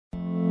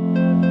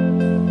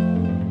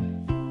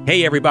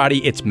Hey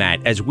everybody, it's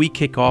Matt. As we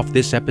kick off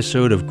this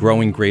episode of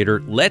Growing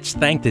Greater, let's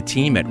thank the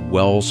team at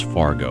Wells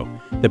Fargo.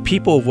 The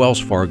people of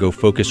Wells Fargo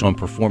focus on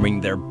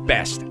performing their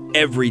best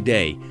every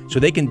day so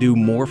they can do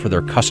more for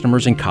their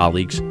customers and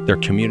colleagues, their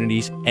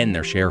communities, and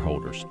their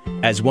shareholders.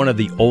 As one of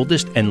the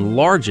oldest and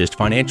largest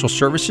financial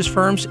services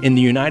firms in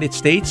the United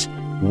States,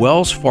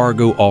 Wells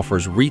Fargo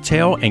offers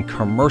retail and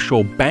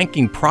commercial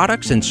banking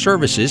products and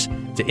services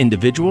to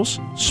individuals,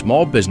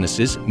 small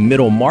businesses,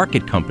 middle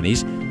market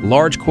companies,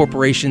 large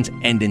corporations,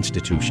 and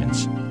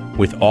institutions.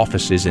 With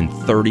offices in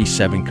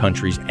 37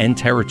 countries and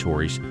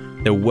territories,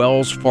 the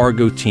Wells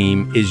Fargo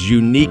team is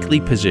uniquely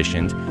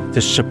positioned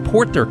to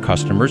support their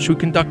customers who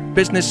conduct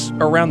business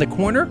around the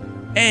corner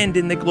and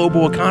in the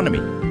global economy.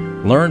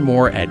 Learn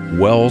more at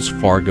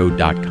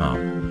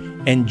wellsfargo.com.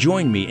 And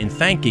join me in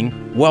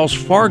thanking Wells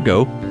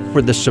Fargo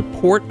for the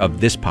support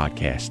of this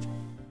podcast.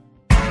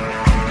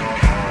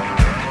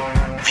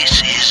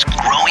 This is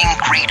Growing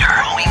Greater.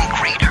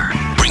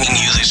 Bringing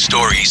you the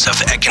stories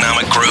of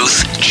economic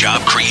growth,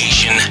 job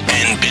creation,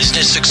 and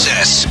business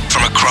success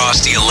from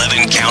across the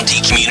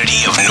 11-county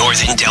community of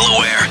Northern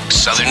Delaware,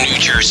 Southern New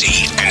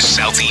Jersey, and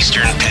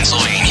Southeastern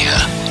Pennsylvania.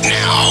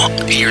 Now,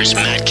 here's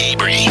Matt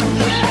Cabrey.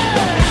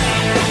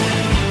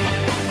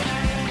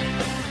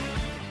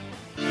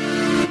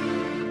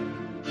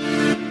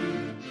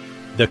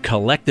 The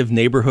collective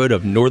neighborhood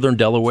of Northern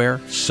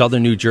Delaware,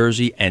 Southern New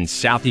Jersey, and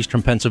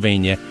Southeastern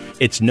Pennsylvania,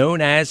 it's known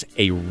as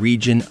a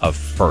region of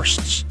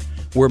firsts,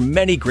 where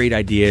many great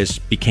ideas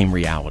became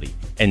reality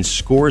and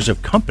scores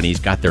of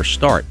companies got their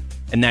start.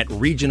 And that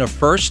region of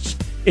firsts,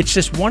 it's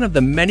just one of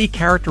the many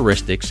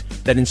characteristics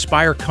that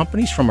inspire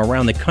companies from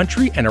around the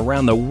country and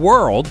around the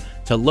world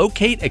to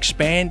locate,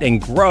 expand,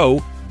 and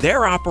grow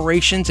their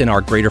operations in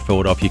our greater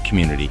Philadelphia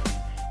community.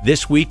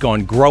 This week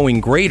on Growing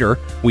Greater,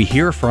 we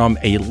hear from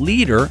a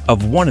leader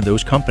of one of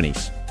those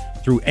companies.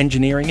 Through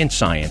engineering and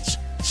science,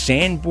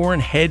 Sanborn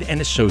Head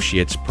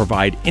Associates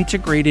provide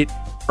integrated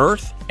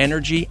earth,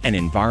 energy, and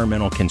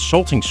environmental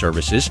consulting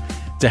services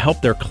to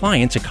help their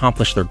clients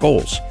accomplish their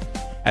goals.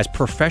 As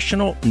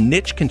professional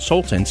niche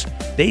consultants,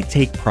 they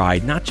take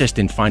pride not just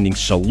in finding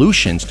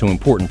solutions to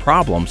important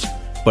problems,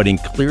 but in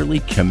clearly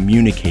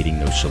communicating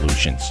those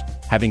solutions.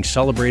 Having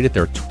celebrated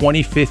their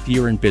 25th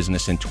year in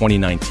business in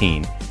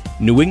 2019,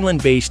 New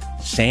England-based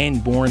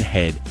Sanborn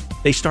Head,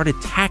 they started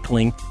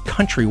tackling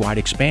countrywide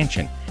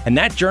expansion. And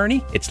that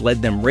journey, it's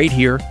led them right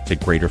here to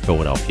Greater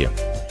Philadelphia.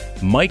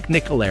 Mike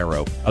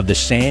Nicoloro of the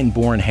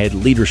Sanborn Head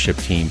leadership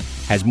team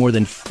has more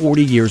than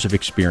 40 years of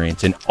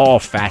experience in all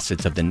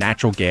facets of the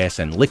natural gas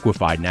and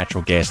liquefied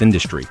natural gas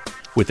industry,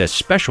 with a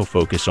special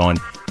focus on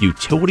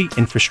utility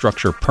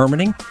infrastructure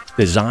permitting,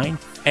 design,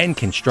 and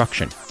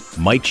construction.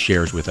 Mike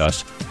shares with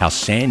us how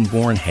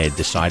Sanborn Head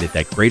decided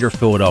that Greater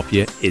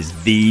Philadelphia is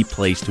the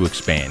place to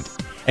expand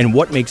and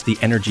what makes the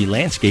energy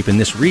landscape in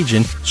this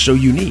region so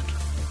unique.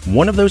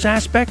 One of those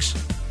aspects,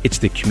 it's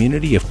the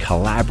community of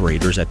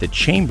collaborators at the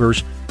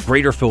Chamber's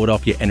Greater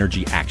Philadelphia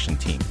Energy Action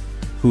Team,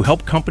 who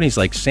help companies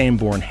like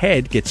Sanborn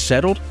Head get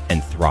settled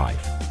and thrive.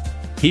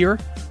 Here,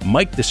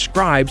 Mike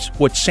describes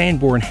what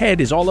Sanborn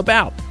Head is all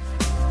about.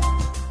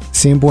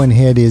 Sanborn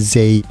Head is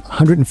a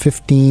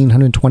 115,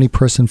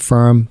 120-person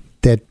firm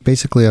that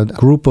basically a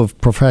group of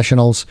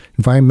professionals,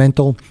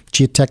 environmental,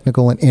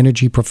 geotechnical, and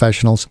energy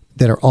professionals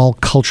that are all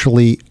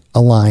culturally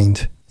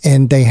aligned.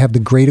 And they have the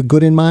greater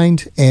good in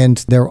mind, and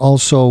they're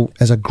also,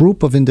 as a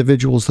group of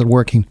individuals that are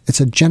working, it's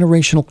a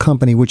generational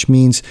company, which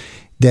means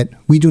that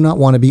we do not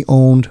want to be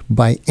owned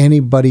by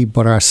anybody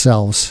but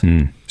ourselves.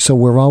 So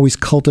we're always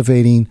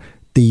cultivating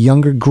the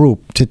younger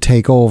group to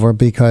take over,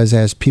 because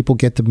as people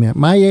get to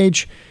my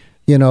age,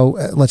 you know,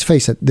 let's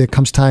face it, there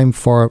comes time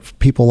for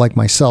people like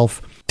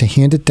myself to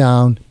hand it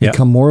down,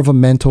 become more of a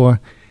mentor.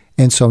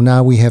 And so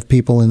now we have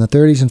people in the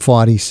 30s and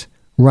 40s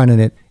running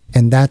it.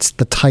 And that's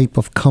the type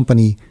of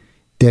company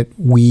that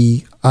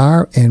we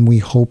are and we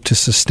hope to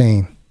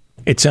sustain.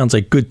 It sounds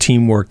like good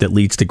teamwork that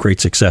leads to great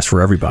success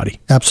for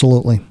everybody.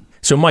 Absolutely.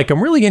 So, Mike,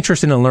 I'm really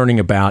interested in learning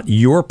about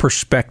your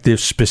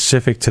perspective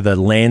specific to the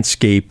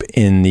landscape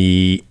in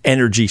the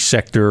energy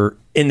sector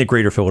in the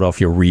Greater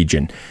Philadelphia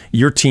region.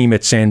 Your team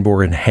at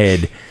Sanborn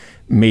Head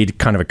made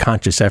kind of a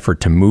conscious effort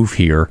to move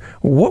here.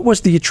 What was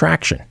the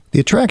attraction?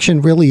 The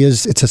attraction really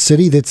is, it's a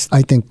city that's,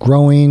 I think,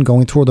 going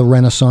through the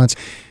Renaissance.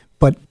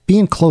 But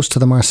being close to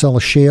the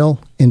Marcellus Shale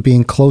and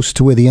being close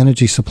to where the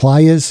energy supply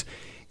is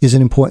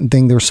an important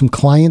thing. There are some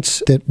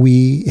clients that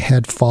we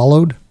had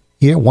followed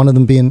here, one of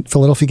them being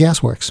Philadelphia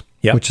Gas Works,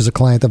 which is a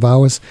client of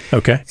ours.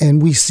 Okay.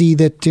 And we see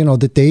that, you know,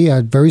 that they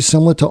are very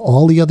similar to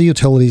all the other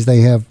utilities.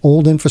 They have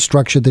old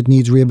infrastructure that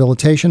needs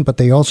rehabilitation, but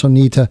they also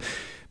need to,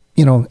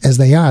 you know, as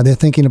they're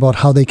thinking about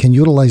how they can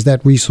utilize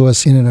that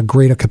resource in a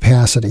greater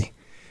capacity.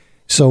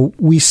 So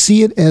we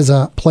see it as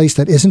a place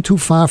that isn't too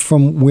far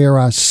from where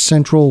our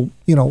central,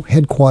 you know,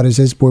 headquarters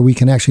is, where we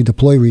can actually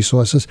deploy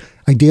resources.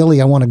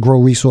 Ideally, I want to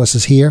grow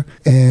resources here,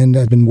 and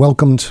I've been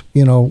welcomed,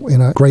 you know, in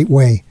a great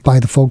way by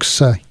the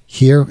folks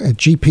here at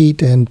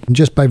GPEAT and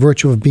just by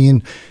virtue of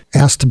being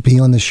asked to be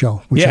on the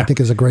show, which I think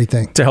is a great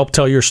thing. To help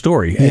tell your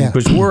story. And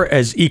because we're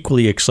as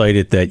equally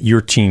excited that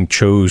your team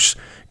chose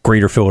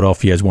Greater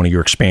Philadelphia as one of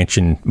your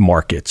expansion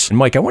markets. And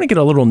Mike, I want to get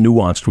a little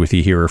nuanced with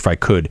you here, if I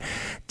could.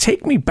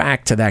 Take me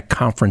back to that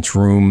conference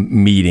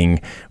room meeting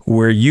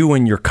where you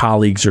and your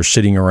colleagues are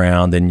sitting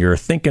around and you're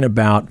thinking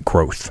about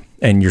growth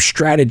and you're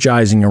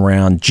strategizing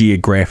around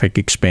geographic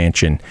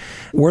expansion.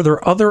 Were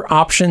there other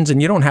options?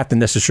 And you don't have to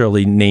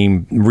necessarily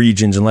name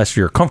regions unless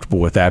you're comfortable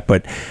with that,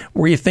 but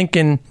were you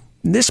thinking,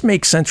 this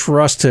makes sense for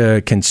us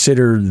to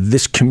consider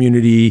this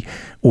community,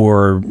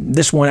 or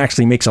this one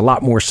actually makes a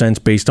lot more sense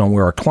based on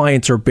where our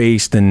clients are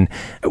based? And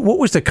what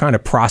was the kind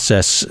of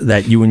process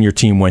that you and your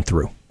team went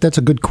through? That's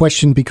a good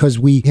question, because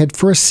we had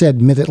first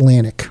said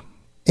Mid-Atlantic.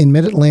 And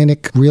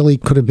Mid-Atlantic really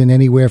could have been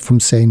anywhere from,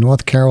 say,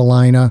 North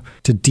Carolina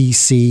to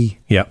D.C.,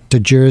 to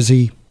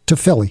Jersey, to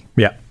Philly.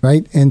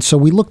 Right? And so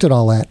we looked at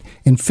all that,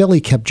 and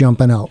Philly kept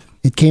jumping out.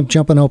 It came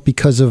jumping out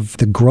because of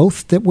the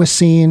growth that we're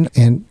seeing,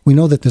 and we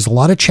know that there's a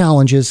lot of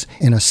challenges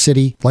in a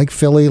city like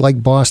Philly,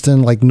 like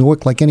Boston, like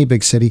Newark, like any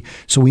big city.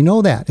 So we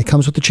know that. It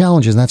comes with the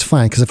challenges, and that's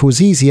fine, because if it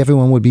was easy,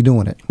 everyone would be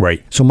doing it.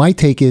 Right. So my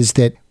take is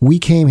that we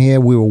came here,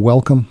 we were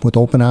welcome with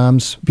open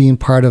arms. Being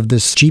part of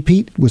this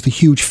GPEAT was the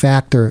huge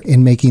factor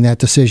in making that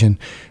decision.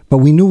 But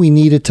we knew we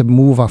needed to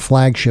move our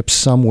flagship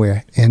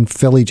somewhere, and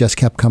Philly just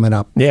kept coming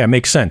up. Yeah, it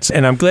makes sense.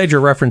 And I'm glad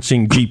you're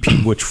referencing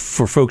GP, which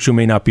for folks who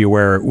may not be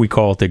aware, we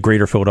call it the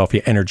Greater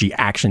Philadelphia Energy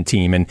Action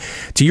Team. And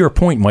to your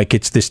point, Mike,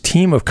 it's this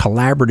team of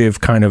collaborative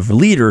kind of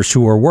leaders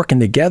who are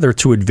working together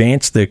to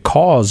advance the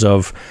cause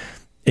of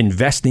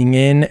investing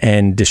in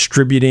and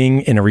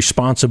distributing in a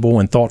responsible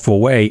and thoughtful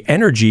way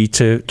energy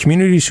to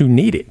communities who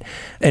need it.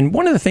 And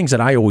one of the things that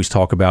I always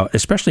talk about,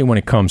 especially when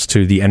it comes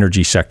to the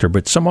energy sector,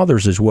 but some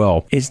others as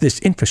well, is this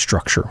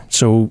infrastructure.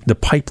 So the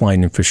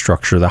pipeline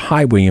infrastructure, the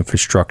highway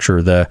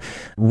infrastructure, the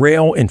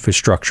rail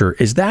infrastructure,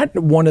 is that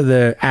one of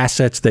the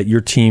assets that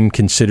your team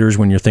considers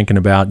when you're thinking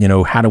about,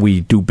 how do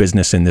we do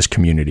business in this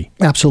community?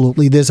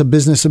 Absolutely. There's a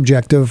business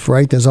objective,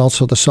 right? There's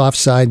also the soft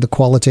side, the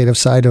qualitative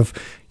side of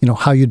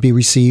how you'd be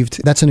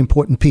received. That's an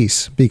important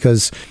piece,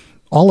 because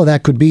all of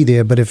that could be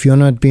there, but if you're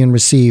not being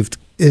received,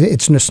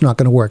 it's just not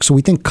going to work. So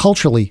we think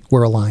culturally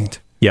we're aligned.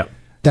 Yeah.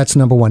 That's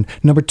number one.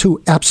 Number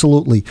two,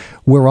 absolutely.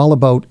 We're all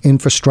about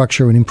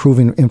infrastructure and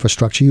improving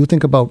infrastructure. You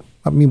think about,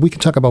 we can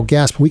talk about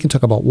gas, but we can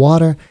talk about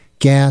water,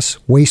 gas,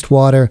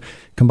 wastewater,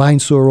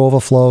 combined sewer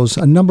overflows,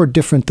 a number of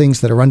different things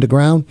that are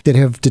underground that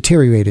have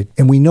deteriorated.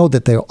 And we know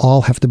that they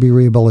all have to be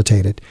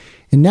rehabilitated.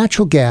 And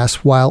natural gas,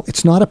 while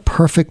it's not a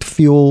perfect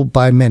fuel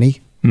by many,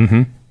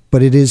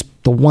 but it is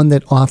the one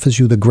that offers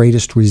you the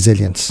greatest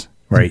resilience.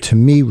 Right. And to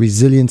me,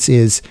 resilience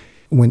is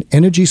when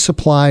energy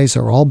supplies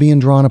are all being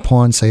drawn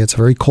upon, say it's a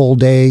very cold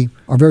day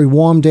or a very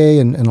warm day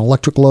and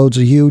electric loads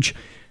are huge,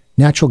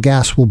 natural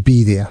gas will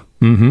be there.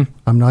 I'm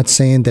not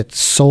saying that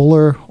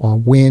solar or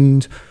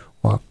wind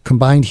or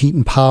combined heat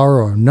and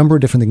power or a number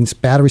of different things,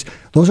 batteries,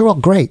 those are all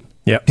great.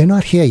 They're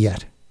not here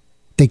yet.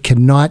 They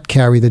cannot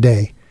carry the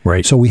day.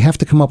 Right. So we have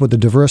to come up with a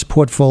diverse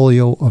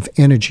portfolio of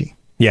energy.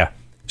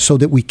 So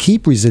that we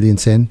keep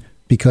resilience in,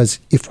 because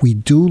if we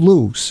do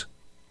lose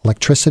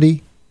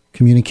electricity,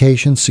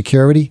 communication,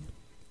 security,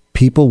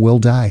 people will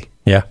die.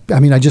 I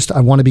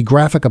want to be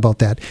graphic about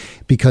that,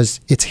 because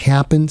it's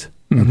happened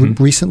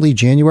recently,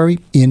 January,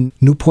 in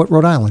Newport,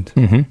 Rhode Island.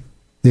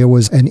 There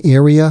was an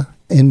area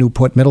in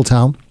Newport,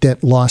 Middletown,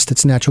 that lost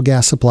its natural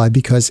gas supply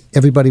because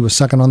everybody was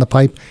sucking on the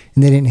pipe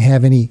and they didn't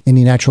have any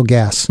natural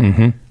gas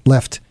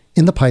left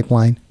in the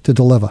pipeline to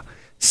deliver.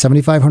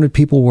 7,500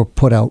 people were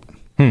put out.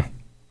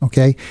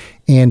 Okay.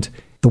 And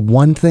the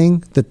one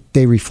thing that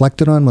they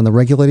reflected on when the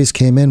regulators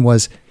came in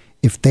was,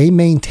 if they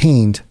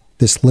maintained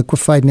this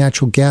liquefied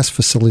natural gas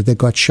facility that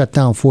got shut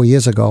down 4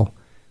 years ago,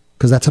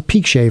 because that's a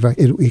peak shaver,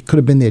 it could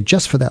have been there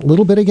just for that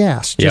little bit of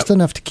gas, just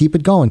enough to keep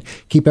it going,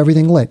 keep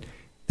everything lit.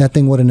 That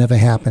thing would have never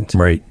happened.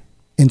 Right.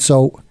 And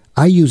so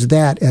I use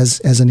that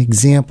as an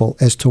example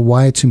as to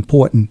why it's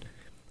important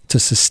to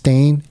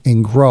sustain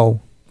and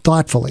grow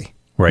thoughtfully.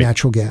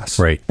 Natural gas.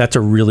 Right. That's a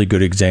really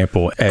good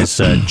example.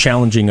 As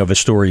challenging of a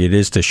story it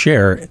is to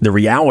share, the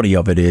reality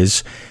of it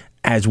is,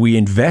 as we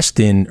invest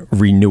in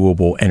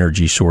renewable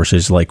energy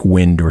sources like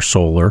wind or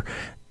solar,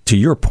 to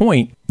your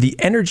point, the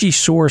energy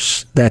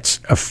source that's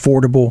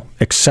affordable,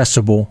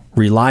 accessible,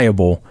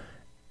 reliable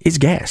is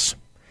gas.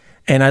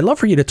 And I'd love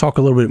for you to talk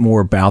a little bit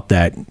more about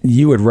that.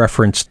 You had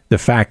referenced the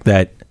fact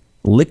that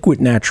liquid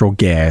natural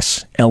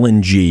gas,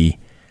 LNG,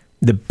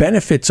 the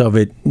benefits of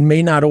it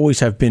may not always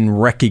have been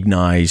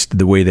recognized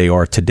the way they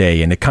are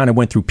today. And it kind of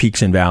went through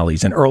peaks and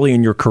valleys. And early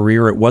in your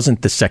career, it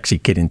wasn't the sexy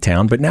kid in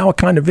town, but now it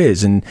kind of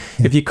is. And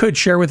if you could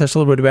share with us a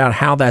little bit about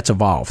how that's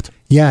evolved.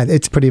 Yeah,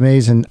 it's pretty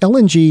amazing.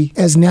 LNG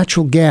as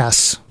natural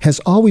gas has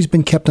always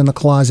been kept in the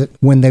closet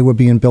when they were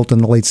being built in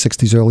the late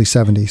 60s, early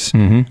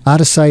 70s. Out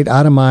of sight,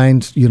 out of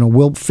mind,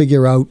 we'll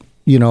figure out,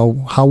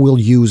 how we'll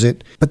use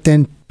it. But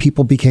then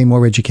people became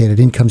more educated.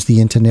 In comes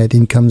the internet,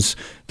 in comes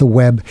the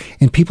web,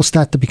 and people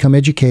start to become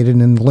educated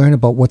and learn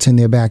about what's in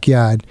their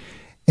backyard.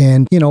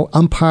 And,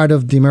 I'm part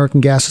of the American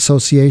Gas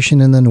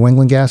Association and the New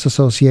England Gas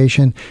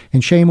Association.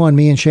 And shame on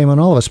me and shame on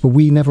all of us, but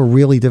we never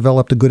really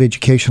developed a good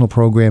educational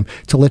program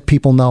to let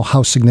people know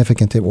how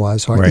significant it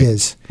was or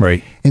is.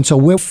 Right. And so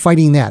we're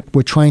fighting that.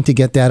 We're trying to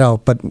get that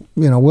out. But,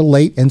 we're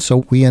late. And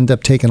so we end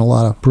up taking a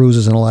lot of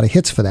bruises and a lot of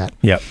hits for that.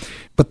 Yeah.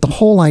 But the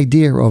whole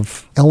idea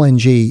of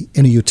LNG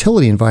in a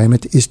utility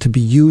environment is to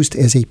be used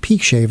as a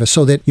peak shaver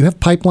so that you have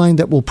pipeline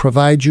that will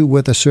provide you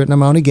with a certain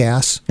amount of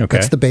gas. Okay.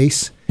 That's the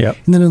base. Yep.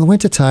 And then in the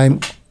wintertime,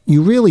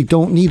 you really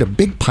don't need a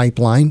big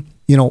pipeline,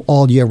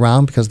 all year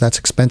round because that's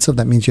expensive.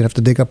 That means you'd have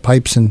to dig up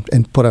pipes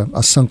and put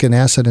a sunken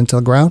asset into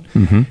the ground.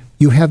 Mm-hmm.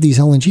 You have these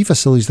LNG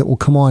facilities that will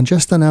come on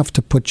just enough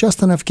to put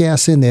just enough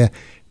gas in there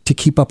to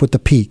keep up with the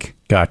peak.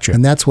 Gotcha.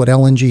 And that's what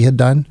LNG had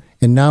done.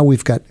 And now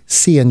we've got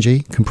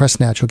CNG, compressed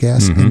natural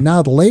gas. Mm-hmm. And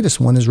now the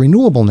latest one is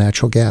renewable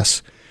natural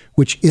gas,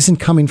 which isn't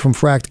coming from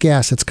fracked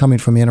gas. It's coming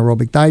from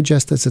anaerobic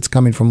digesters. It's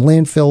coming from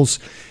landfills.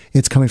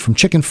 It's coming from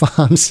chicken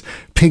farms,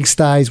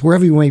 pigsties,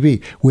 wherever you may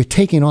be. We're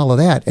taking all of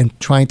that and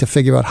trying to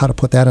figure out how to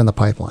put that in the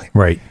pipeline.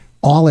 Right.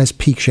 All as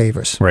peak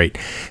shavers. Right.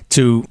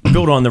 To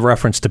build on the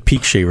reference to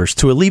peak shavers,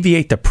 to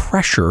alleviate the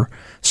pressure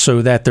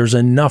so that there's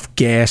enough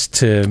gas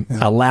to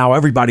allow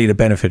everybody to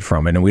benefit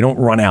from it and we don't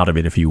run out of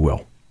it, if you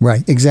will.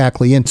 Right,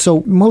 exactly. And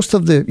so most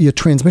of your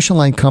transmission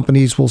line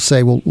companies will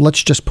say, well,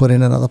 let's just put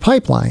in another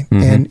pipeline.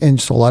 Mm-hmm. And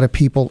so a lot of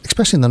people,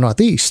 especially in the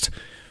Northeast,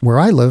 where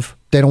I live,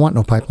 they don't want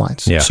no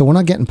pipelines. Yeah. So we're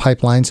not getting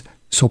pipelines,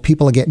 so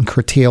people are getting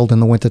curtailed in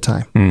the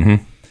wintertime.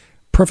 Mm-hmm.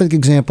 Perfect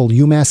example,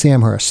 UMass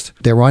Amherst.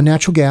 They're on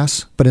natural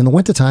gas, but in the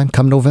wintertime,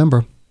 come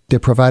November, their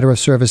provider of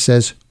service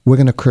says, we're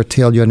going to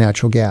curtail your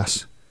natural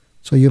gas.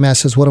 So UMass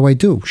says, what do I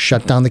do?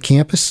 Shut down the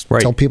campus?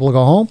 Right. Tell people to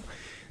go home?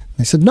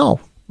 They said, no.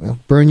 Well,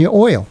 burn your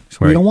oil. So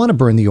Right. we don't want to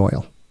burn the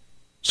oil.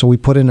 So we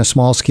put in a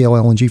small-scale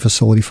LNG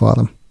facility for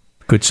them.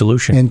 Good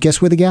solution. And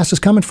guess where the gas is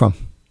coming from?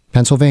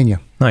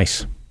 Pennsylvania.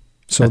 Nice.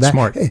 So That's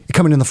smart.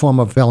 Coming in the form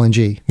of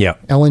LNG. Yeah.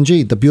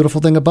 LNG, the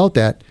beautiful thing about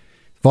that,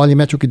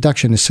 volumetric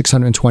reduction is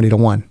 620 to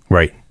 1.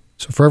 Right.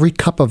 So for every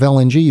cup of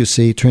LNG you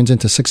see, it turns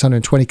into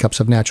 620 cups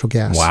of natural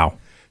gas. Wow.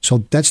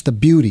 So that's the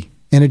beauty,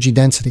 energy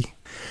density.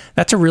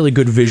 That's a really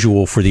good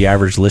visual for the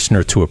average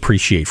listener to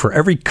appreciate. For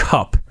every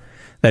cup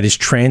that is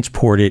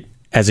transported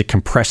as a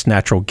compressed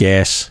natural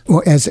gas.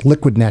 Or as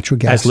liquid natural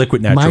gas. As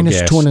liquid natural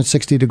minus gas.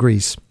 260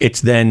 degrees.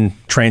 It's then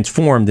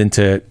transformed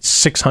into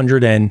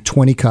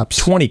 620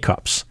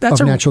 cups.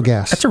 That's of natural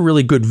gas. That's a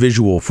really good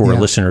visual for a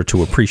Yeah. listener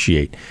to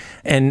appreciate.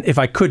 And if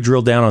I could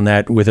drill down on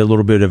that with a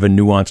little bit of a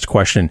nuanced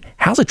question,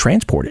 how's it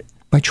transported?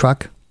 By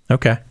truck.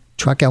 Okay.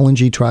 Truck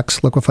LNG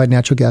trucks, liquefied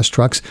natural gas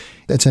trucks.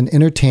 It's an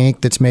inner tank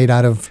that's made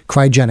out of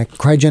cryogenic.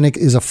 Cryogenic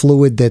is a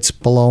fluid that's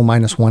below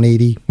minus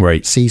 180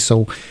 Right. C.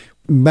 So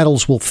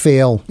metals will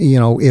fail,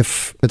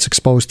 if it's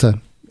exposed to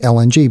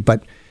LNG,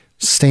 but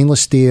stainless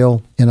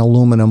steel and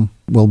aluminum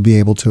will be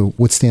able to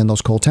withstand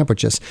those cold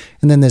temperatures.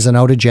 And then there's an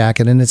outer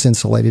jacket, and it's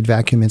insulated,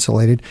 vacuum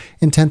insulated.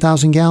 And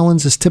 10,000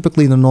 gallons is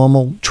typically the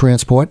normal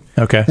transport.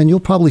 Okay. And you'll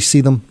probably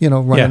see them,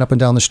 running up and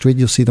down the street.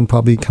 You'll see them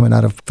probably coming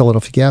out of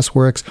Philadelphia Gas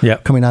Works,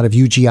 Yep. coming out of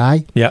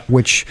UGI, Yep.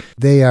 which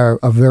they are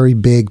a very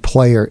big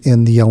player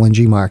in the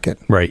LNG market.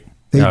 Right.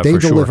 They For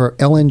deliver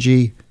sure.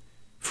 LNG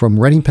from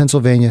Reading,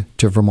 Pennsylvania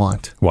to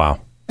Vermont.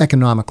 Wow.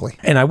 Economically.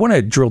 And I want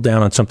to drill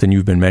down on something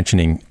you've been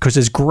mentioning, because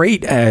as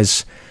great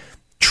as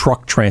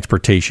truck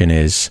transportation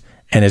is,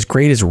 and as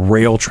great as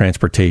rail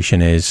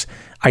transportation is,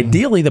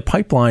 ideally the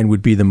pipeline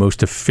would be the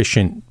most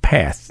efficient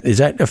path. Is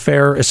that a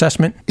fair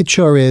assessment? It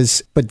sure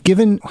is. But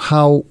given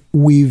how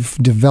we've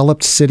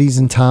developed cities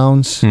and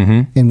towns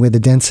and where the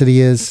density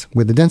is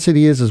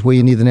where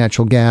you need the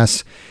natural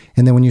gas.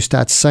 And then when you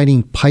start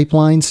siting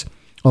pipelines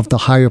of the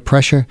higher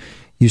pressure,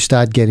 you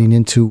start getting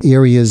into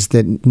areas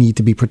that need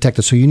to be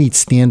protected. So you need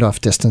standoff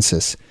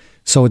distances.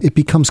 So it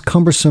becomes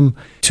cumbersome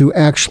to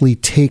actually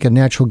take a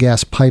natural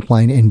gas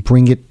pipeline and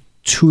bring it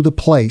to the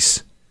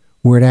place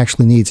where it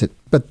actually needs it.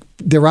 But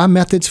there are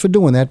methods for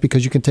doing that,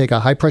 because you can take a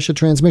high-pressure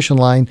transmission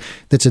line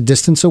that's a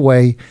distance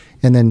away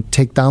and then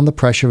take down the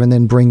pressure and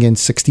then bring in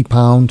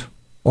 60-pound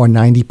or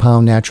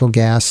 90-pound natural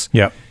gas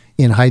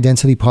in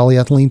high-density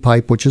polyethylene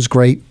pipe, which is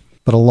great.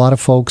 But a lot of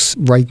folks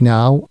right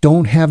now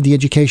don't have the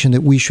education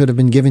that we should have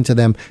been giving to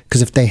them,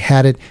 because if they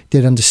had it,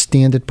 they'd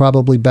understand it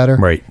probably better.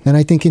 Right. And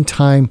I think in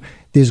time,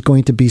 there's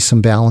going to be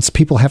some balance.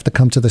 People have to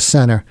come to the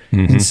center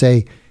and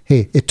say,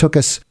 hey, it took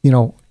us,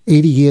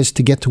 80 years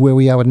to get to where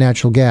we are with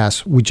natural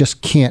gas. We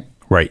just can't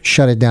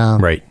shut it down.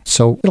 Right.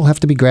 So it'll have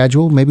to be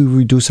gradual. Maybe we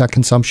reduce our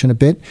consumption a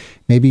bit.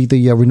 Maybe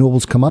the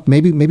renewables come up.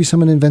 Maybe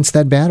someone invents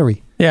that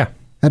battery. Yeah.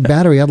 That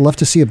battery, I'd love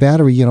to see a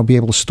battery, be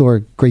able to store a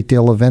great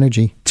deal of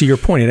energy. To your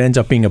point, it ends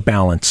up being a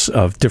balance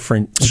of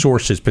different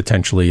sources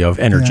potentially of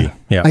energy.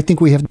 Yeah. I think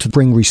we have to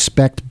bring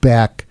respect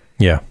back,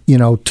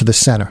 to the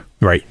center.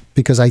 Right.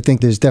 Because I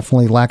think there's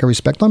definitely lack of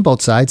respect on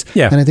both sides.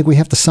 Yeah. And I think we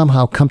have to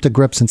somehow come to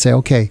grips and say,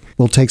 okay,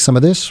 we'll take some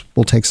of this,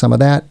 we'll take some of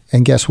that.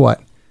 And guess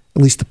what?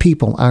 At least the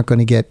people aren't going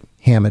to get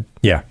hammered.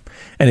 Yeah.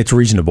 And it's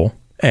reasonable.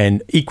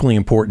 And equally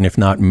important, if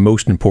not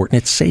most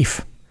important, it's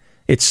safe.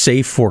 it's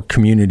safe for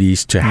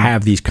communities to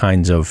have these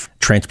kinds of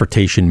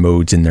transportation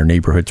modes in their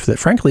neighborhoods that,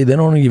 frankly, they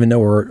don't even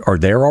know are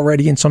there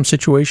already in some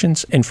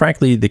situations. And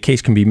frankly, the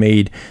case can be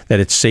made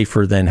that it's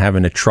safer than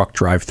having a truck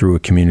drive through a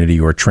community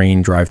or a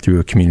train drive through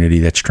a community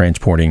that's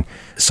transporting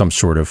some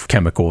sort of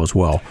chemical as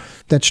well.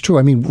 That's true.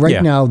 I mean,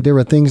 right now, there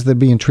are things that are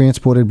being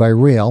transported by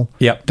rail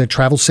that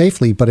travel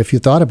safely. But if you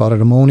thought about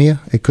it, ammonia,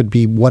 it could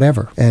be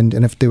whatever. And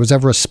if there was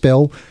ever a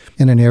spill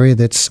in an area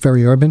that's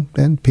very urban,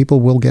 then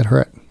people will get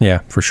hurt. Yeah,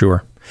 for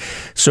sure.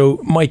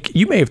 So, Mike,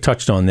 you may have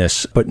touched on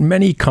this, but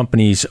many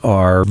companies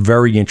are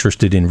very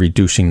interested in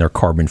reducing their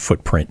carbon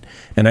footprint.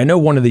 And I know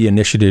one of the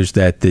initiatives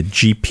that the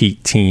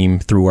GPEAT team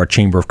through our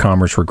Chamber of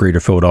Commerce for Greater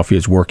Philadelphia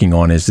is working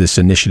on is this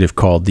initiative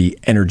called the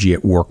Energy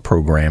at Work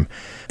program.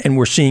 And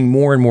we're seeing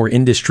more and more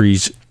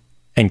industries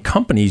and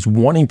companies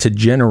wanting to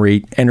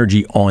generate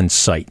energy on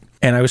site.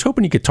 And I was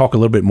hoping you could talk a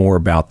little bit more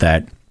about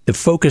that, the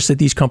focus that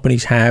these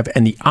companies have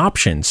and the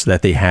options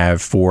that they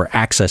have for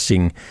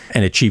accessing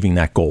and achieving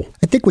that goal.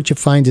 I think what you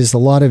find is a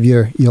lot of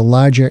your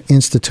larger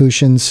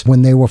institutions,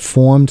 when they were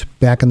formed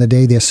back in the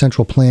day, their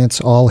central plants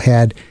all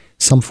had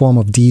some form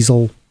of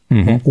diesel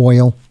or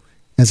oil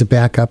as a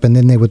backup, and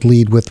then they would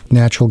lead with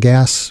natural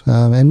gas.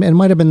 And it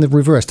might have been the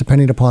reverse,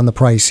 depending upon the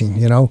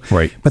pricing,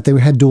 Right. But they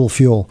had dual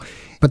fuel.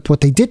 But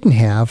what they didn't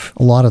have,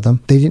 a lot of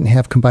them, they didn't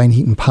have combined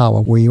heat and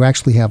power, where you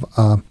actually have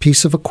a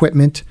piece of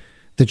equipment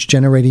that's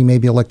generating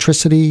maybe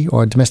electricity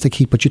or domestic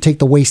heat, but you take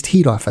the waste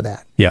heat off of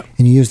that. Yeah.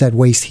 And you use that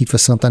waste heat for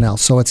something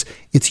else. So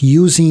it's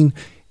using,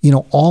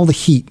 all the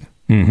heat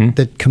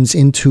that comes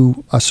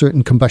into a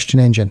certain combustion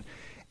engine.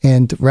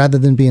 And rather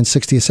than being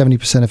 60 or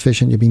 70%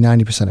 efficient, you'd be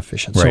 90%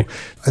 efficient. Right. So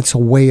it's a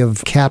way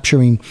of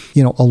capturing,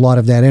 a lot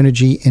of that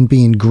energy and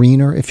being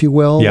greener, if you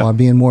will, or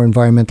being more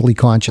environmentally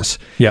conscious.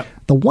 Yeah.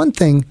 The one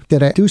thing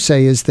that I do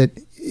say is that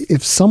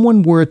if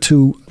someone were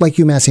to, like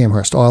UMass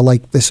Amherst or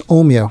like this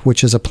OMIA,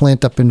 which is a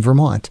plant up in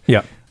Vermont,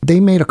 they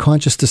made a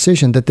conscious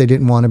decision that they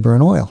didn't want to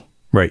burn oil.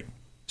 Right.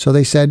 So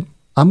they said,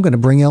 I'm going to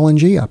bring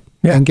LNG up.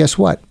 Yeah. And guess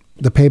what?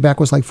 The payback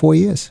was like 4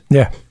 years.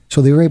 Yeah.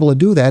 So they were able to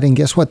do that, and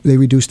guess what? They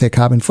reduced their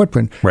carbon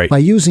footprint by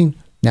using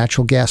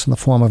natural gas in the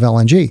form of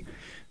LNG.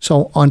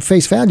 So on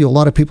face value, a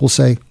lot of people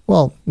say,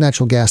 well,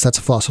 natural gas, that's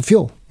a fossil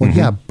fuel. Well,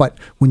 yeah, but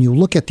when you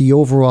look at the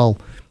overall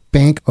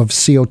bank of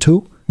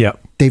CO2,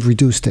 they've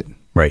reduced it.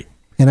 Right.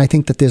 And I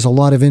think that there's a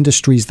lot of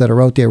industries that are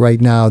out there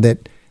right now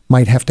that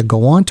might have to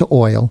go on to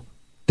oil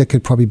that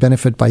could probably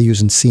benefit by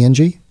using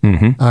CNG,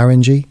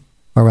 RNG,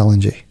 or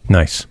LNG.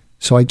 Nice.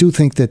 So I do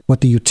think that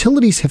what the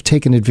utilities have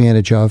taken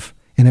advantage of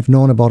and have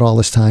known about all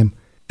this time,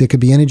 there could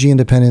be energy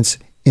independence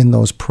in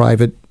those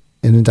private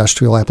and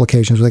industrial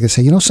applications where they can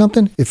say,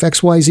 something, if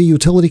XYZ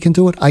utility can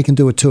do it, I can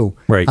do it too.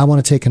 Right. I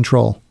want to take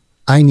control.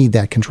 I need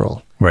that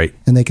control. Right.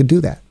 And they could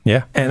do that.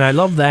 Yeah. And I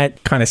love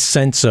that kind of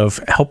sense of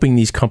helping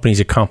these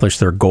companies accomplish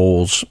their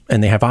goals,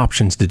 and they have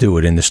options to do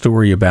it. And the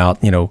story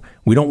about, we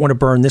don't want to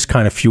burn this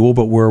kind of fuel,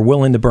 but we're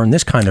willing to burn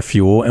this kind of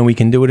fuel, and we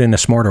can do it in a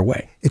smarter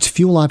way. It's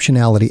fuel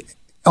optionality.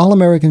 All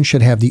Americans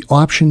should have the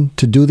option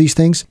to do these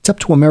things. It's up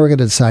to America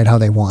to decide how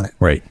they want it.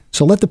 Right.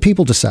 So let the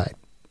people decide.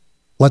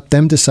 Let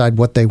them decide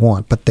what they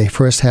want, but they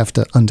first have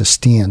to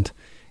understand.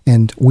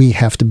 And we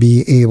have to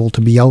be able to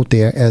be out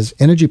there as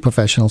energy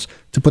professionals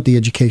to put the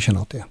education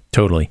out there.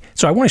 Totally.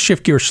 So I want to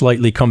shift gears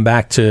slightly, come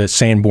back to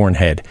Sanborn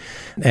Head,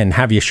 and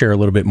have you share a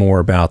little bit more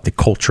about the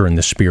culture and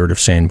the spirit of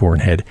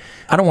Sanborn Head.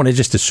 I don't want to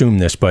just assume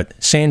this, but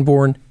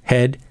Sanborn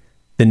Head,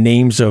 the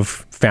names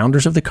of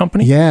founders of the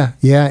company? Yeah.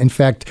 In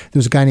fact, there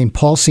was a guy named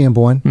Paul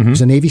Sanborn,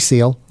 who's a Navy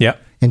SEAL. Yeah.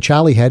 And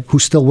Charlie Head,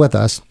 who's still with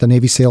us. The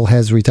Navy SEAL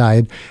has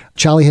retired.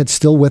 Charlie Head's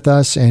still with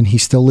us, and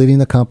he's still leading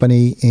the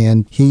company,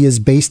 and he is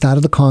based out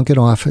of the Concord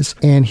office.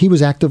 And he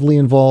was actively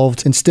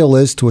involved, and still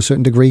is to a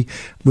certain degree,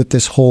 with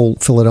this whole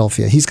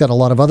Philadelphia. He's got a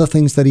lot of other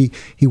things that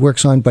he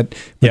works on, but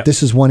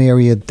this is one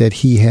area that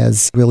he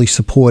has really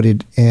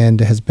supported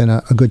and has been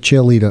a good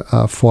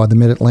cheerleader for the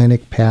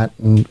Mid-Atlantic, Pat,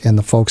 and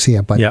the folks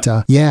here. But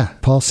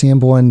Paul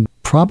Sanborn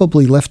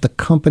probably left the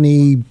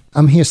company.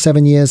 I'm here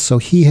 7 years, so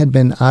he had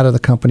been out of the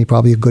company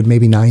probably a good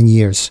maybe 9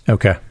 years.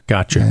 Okay,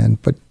 gotcha.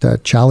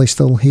 But Charlie's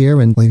still here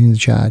and leading the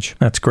charge.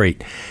 That's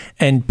great.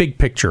 And big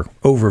picture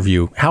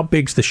overview, how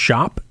big's the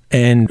shop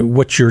and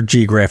what's your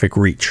geographic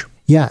reach?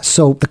 Yeah,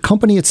 so the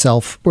company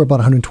itself, we're about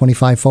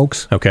 125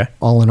 folks. Okay.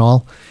 All in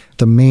all.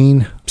 The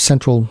main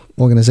central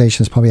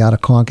organization is probably out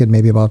of Concord,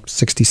 maybe about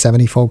 60,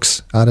 70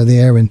 folks out of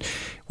there. And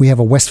we have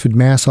a Westford,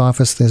 Mass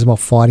office. There's about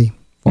 40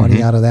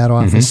 out of that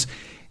office.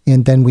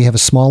 And then we have a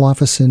small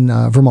office in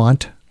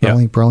Vermont,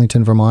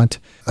 Burlington, Vermont.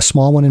 A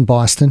small one in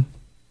Boston,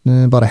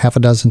 about a half a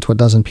dozen to a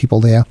dozen people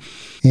there.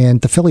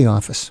 And the Philly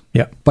office.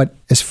 Yeah. But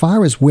as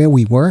far as where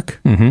we work,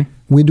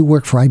 we do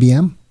work for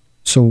IBM.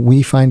 So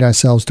we find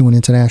ourselves doing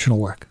international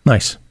work.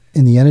 Nice.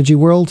 In the energy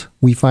world,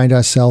 we find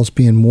ourselves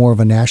being more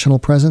of a national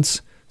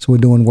presence. So we're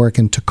doing work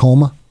in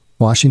Tacoma,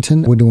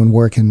 Washington. We're doing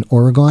work in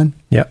Oregon.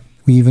 Yeah.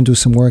 We even do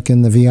some work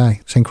in the VI,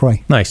 St.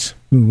 Croix. Nice.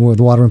 With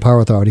the Water and Power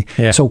Authority.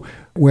 Yeah. So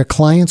where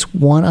clients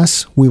want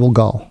us, we will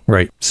go.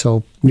 Right.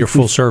 So you're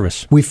full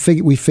service. We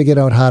figured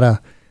out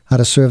how how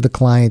to serve the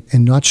client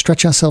and not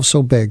stretch ourselves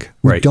so big.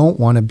 We don't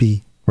want to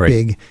be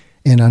big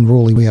and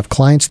unruly. We have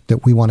clients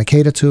that we want to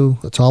cater to.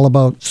 It's all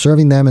about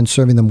serving them and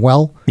serving them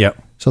well.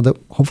 Yep. So that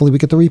hopefully we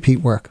get the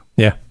repeat work.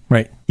 Yeah,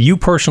 right. You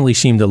personally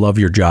seem to love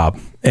your job,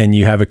 and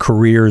you have a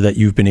career that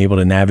you've been able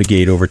to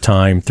navigate over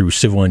time through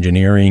civil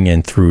engineering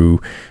and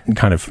through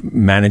kind of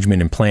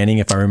management and planning,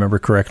 if I remember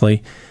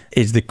correctly.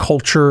 Is the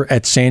culture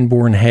at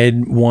Sanborn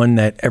Head one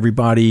that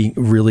everybody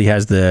really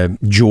has the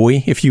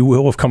joy, if you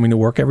will, of coming to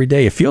work every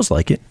day? It feels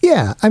like it.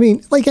 Yeah. I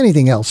mean, like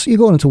anything else, you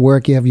go into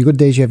work, you have your good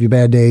days, you have your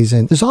bad days,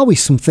 and there's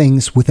always some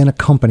things within a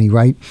company,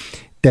 right,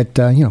 that,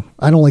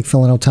 I don't like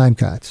filling out time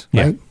cards,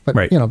 right? But,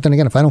 then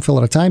again, if I don't fill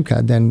out a time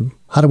card, then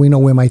how do we know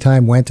where my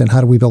time went and how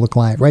do we build a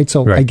client, right?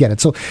 So I get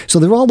it. So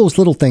there are all those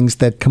little things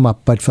that come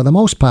up, but for the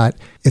most part,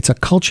 it's a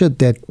culture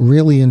that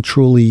really and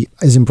truly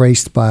is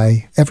embraced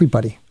by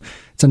everybody.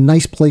 It's a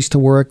nice place to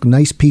work,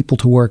 nice people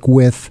to work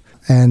with,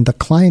 and the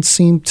clients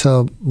seem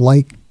to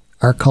like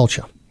our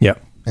culture. Yeah.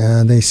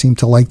 And they seem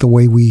to like the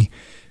way we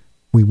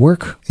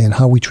work and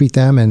how we treat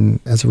them. And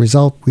as a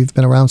result, we've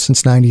been around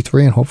since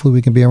 93, and hopefully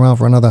we can be around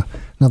for another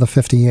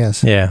 50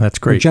 years. Yeah, that's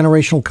great. We're a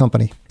generational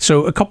company.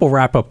 So a couple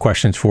wrap-up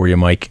questions for you,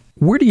 Mike.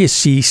 Where do you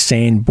see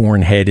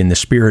Sanborn Head in the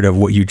spirit of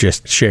what you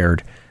just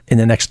shared in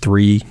the next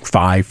 3,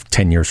 5,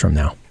 10 years from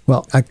now?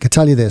 Well, I could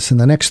tell you this. In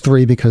the next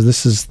 3, because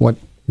this is what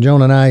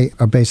Joan and I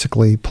are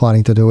basically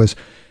plotting to do, is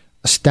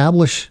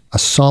establish a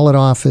solid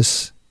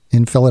office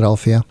in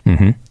Philadelphia,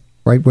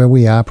 right where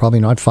we are, probably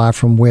not far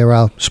from where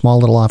our small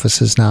little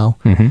office is now,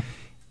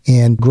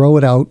 and grow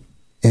it out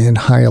and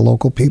hire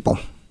local people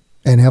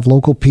and have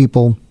local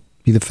people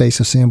be the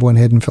face of Sanborn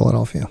Head in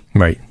Philadelphia.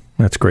 Right.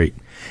 That's great.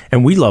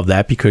 And we love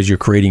that because you're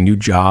creating new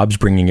jobs,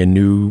 bringing a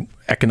new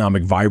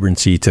economic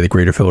vibrancy to the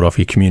greater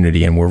Philadelphia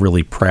community. And we're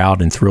really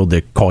proud and thrilled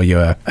to call you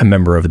a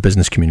member of the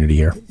business community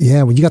here.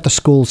 Yeah, well, you got the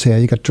schools here.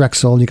 You got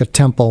Drexel, you got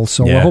Temple.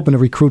 So we're hoping to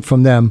recruit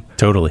from them.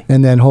 Totally.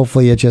 And then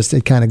hopefully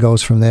it kind of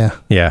goes from there.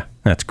 Yeah,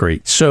 that's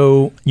great.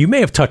 So you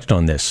may have touched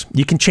on this.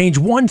 You can change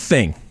one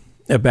thing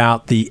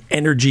about the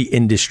energy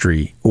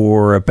industry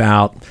or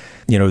about,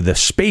 the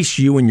space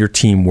you and your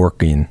team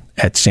work in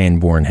at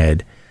Sanborn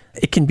Head.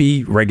 It can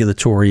be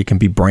regulatory, it can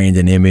be brand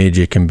and image,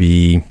 it can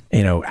be,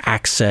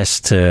 access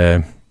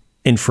to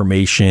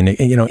information,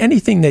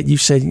 anything that you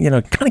said,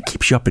 kind of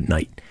keeps you up at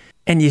night.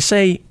 And you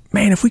say,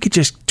 man, if we could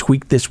just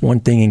tweak this one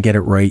thing and get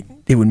it right,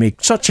 it would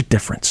make such a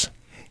difference.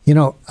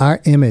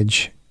 Our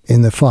image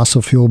in the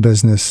fossil fuel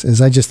business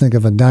is I just think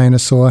of a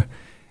dinosaur,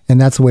 and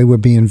that's the way we're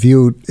being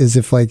viewed, as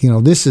if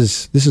this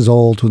is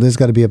old, well, there's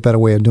got to be a better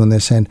way of doing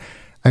this. And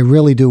I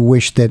really do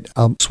wish that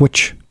a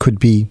switch could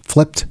be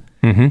flipped.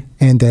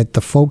 And that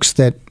the folks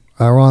that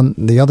are on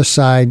the other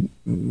side,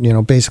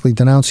 basically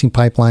denouncing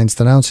pipelines,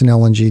 denouncing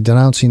LNG,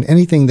 denouncing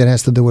anything that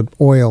has to do with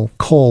oil,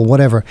 coal,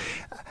 whatever.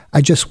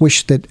 I just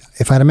wish that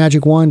if I had a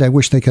magic wand, I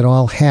wish they could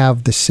all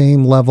have the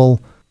same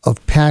level of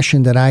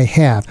passion that I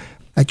have.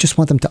 I just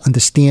want them to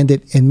understand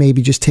it and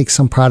maybe just take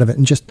some part of it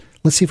and just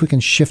let's see if we can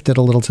shift it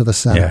a little to the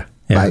center.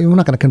 Yeah. We're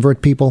not going to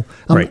convert people,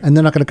 and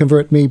they're not going to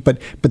convert me, but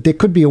there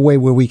could be a way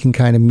where we can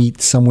kind of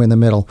meet somewhere in the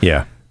middle.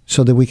 Yeah.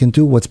 So that we can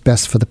do what's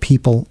best for the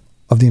people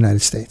of the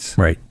United States.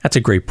 Right. That's a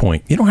great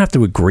point. You don't have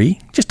to agree.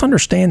 Just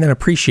understand and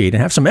appreciate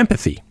and have some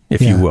empathy,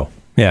 if you will.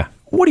 Yeah.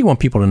 What do you want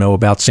people to know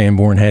about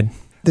Sanborn Head?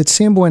 That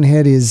Sanborn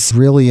Head is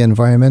really an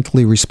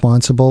environmentally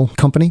responsible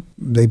company.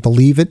 They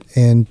believe it,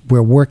 and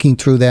we're working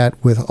through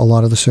that with a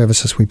lot of the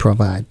services we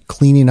provide.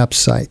 Cleaning up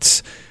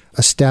sites,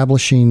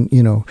 establishing,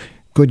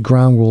 good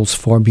ground rules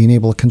for being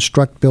able to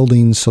construct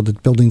buildings so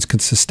that buildings can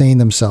sustain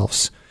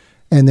themselves.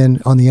 And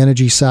then on the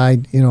energy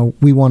side,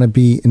 we want to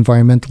be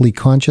environmentally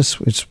conscious,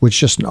 which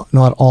just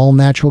not all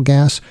natural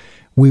gas.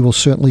 We will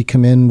certainly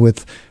come in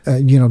with,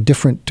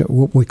 different,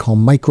 what we call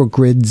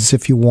microgrids,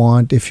 if you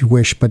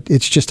wish. But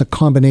it's just a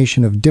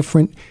combination of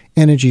different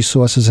energy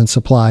sources and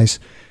supplies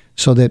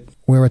so that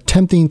we're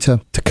attempting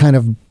to kind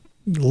of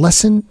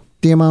lessen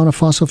the amount of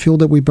fossil fuel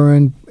that we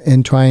burn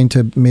and trying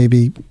to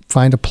maybe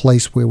find a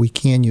place where we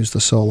can use the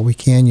solar, we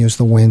can use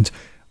the wind.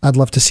 I'd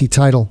love to see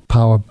tidal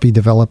power be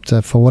developed.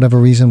 For whatever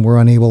reason, we're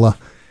unable to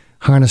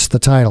harness the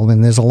tidal.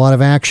 And there's a lot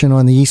of action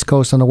on the East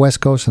Coast, on the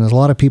West Coast, and there's a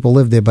lot of people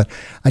live there, but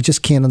I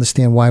just can't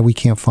understand why we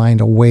can't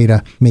find a way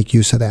to make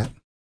use of that.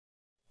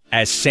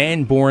 As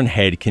Sanborn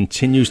Head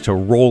continues to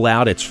roll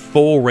out its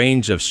full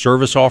range of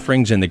service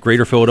offerings in the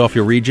greater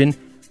Philadelphia region,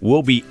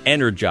 we'll be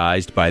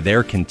energized by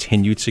their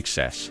continued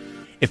success.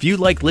 If you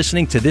like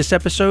listening to this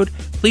episode,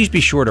 please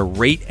be sure to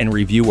rate and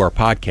review our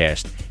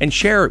podcast and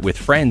share it with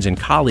friends and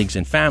colleagues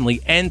and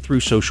family and through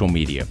social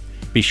media.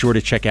 Be sure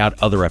to check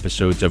out other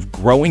episodes of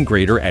Growing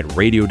Greater at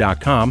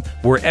radio.com,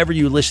 wherever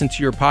you listen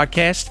to your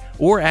podcast,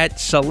 or at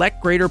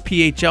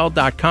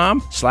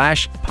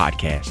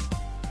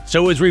selectgreaterphl.com/podcast.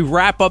 So as we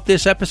wrap up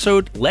this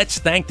episode, let's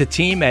thank the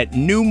team at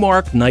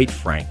Newmark Knight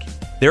Frank.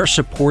 Their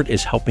support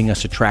is helping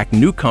us attract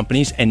new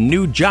companies and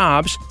new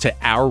jobs to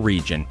our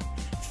region.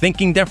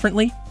 Thinking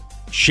differently,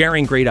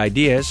 sharing great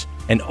ideas,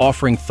 and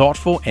offering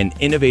thoughtful and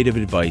innovative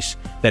advice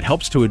that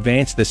helps to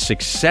advance the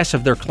success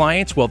of their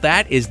clients, well,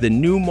 that is the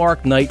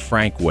Newmark Knight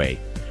Frank way.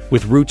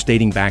 with roots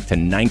dating back to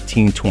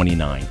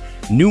 1929.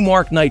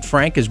 Newmark Knight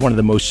Frank is one of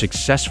the most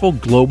successful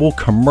global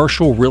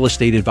commercial real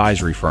estate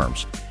advisory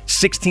firms.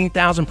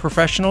 16,000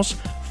 professionals,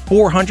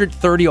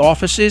 430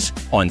 offices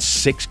on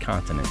 6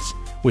 continents.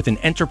 With an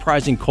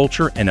enterprising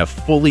culture and a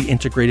fully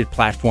integrated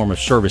platform of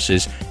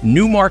services,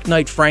 Newmark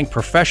Knight Frank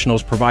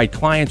professionals provide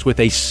clients with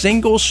a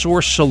single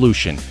source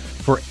solution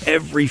for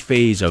every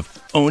phase of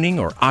owning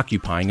or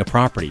occupying a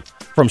property.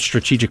 From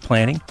strategic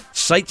planning,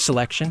 site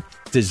selection,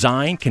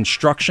 design,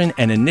 construction,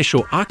 and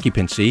initial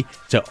occupancy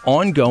to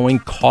ongoing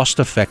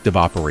cost-effective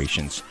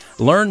operations.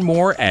 Learn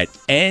more at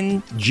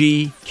ngkf.com.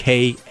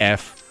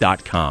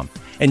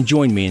 And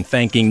join me in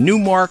thanking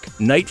Newmark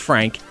Knight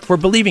Frank for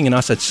believing in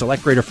us at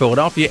Select Greater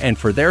Philadelphia and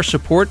for their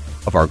support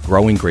of our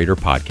Growing Greater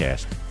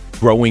podcast.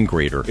 Growing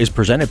Greater is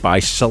presented by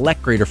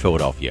Select Greater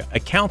Philadelphia, a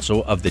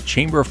council of the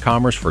Chamber of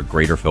Commerce for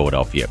Greater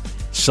Philadelphia.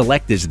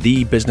 Select is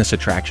the business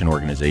attraction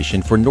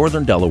organization for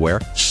Northern Delaware,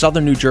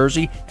 Southern New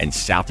Jersey, and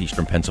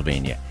Southeastern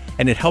Pennsylvania.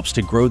 And it helps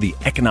to grow the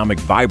economic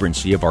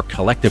vibrancy of our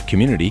collective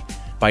community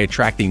by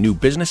attracting new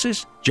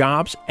businesses,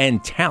 jobs,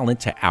 and talent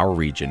to our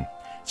region.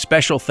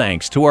 Special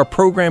thanks to our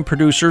program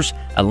producers,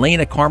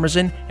 Elena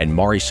Carmazin and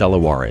Maricela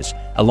Juarez,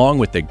 along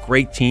with the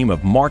great team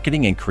of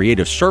marketing and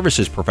creative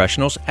services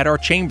professionals at our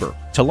chamber.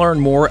 To learn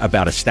more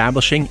about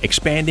establishing,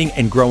 expanding,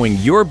 and growing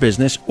your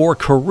business or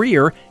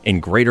career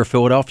in Greater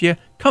Philadelphia,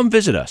 come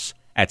visit us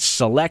at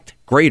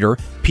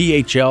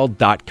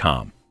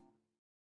selectgreaterphl.com.